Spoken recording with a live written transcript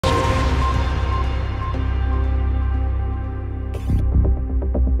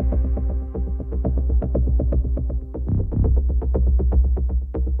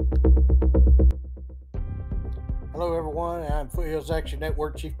Foothills Action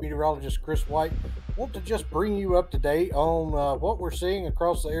Network Chief Meteorologist Chris White. Want to just bring you up to date on what we're seeing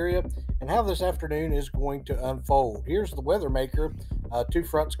across the area and how this afternoon is going to unfold. Here's the weather maker. Two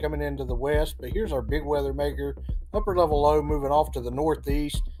fronts coming into the west, but here's our big weather maker. Upper level low moving off to the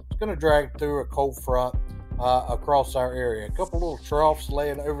northeast. It's going to drag through a cold front across our area. A couple little troughs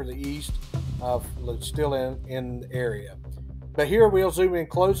laying over the east, still in the area. But here we'll zoom in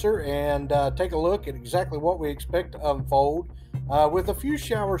closer and take a look at exactly what we expect to unfold with a few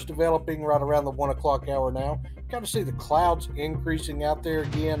showers developing right around the 1 o'clock hour now. Kind of see the clouds increasing out there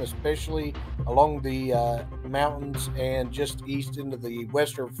again, especially along the mountains and just east into the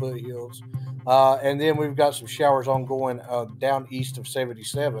western foothills. And then we've got some showers ongoing down east of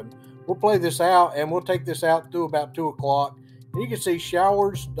 77. We'll play this out and we'll take this out to about 2 o'clock. And you can see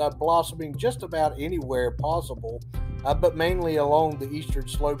showers blossoming just about anywhere possible. But mainly along the eastern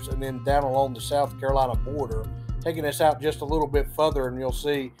slopes and then down along the South Carolina border. Taking us out just a little bit further, and you'll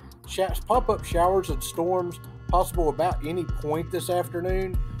see pop-up showers and storms possible about any point this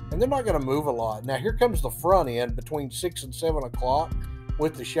afternoon, and they're not going to move a lot. Now, here comes the front end between 6 and 7 o'clock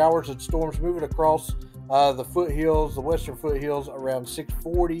with the showers and storms moving across the foothills, the western foothills around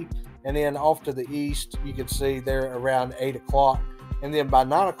 6:40, and then off to the east, you can see they're around 8 o'clock. And then by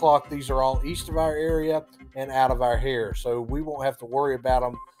 9 o'clock, these are all east of our area and out of our hair. So we won't have to worry about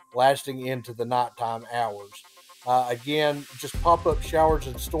them lasting into the nighttime hours. Again, just pop-up showers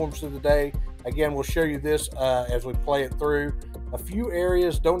and storms through the day. Again, we'll show you this as we play it through. A few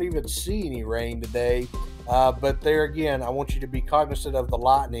areas don't even see any rain today. But there again, I want you to be cognizant of the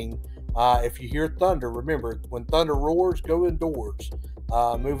lightning. If you hear thunder, remember, when thunder roars, go indoors.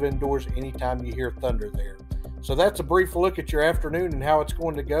 Move indoors anytime you hear thunder there. So that's a brief look at your afternoon and how it's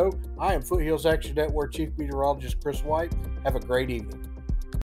going to go. I am Foothills Action Network Chief Meteorologist Chris White. Have a great evening.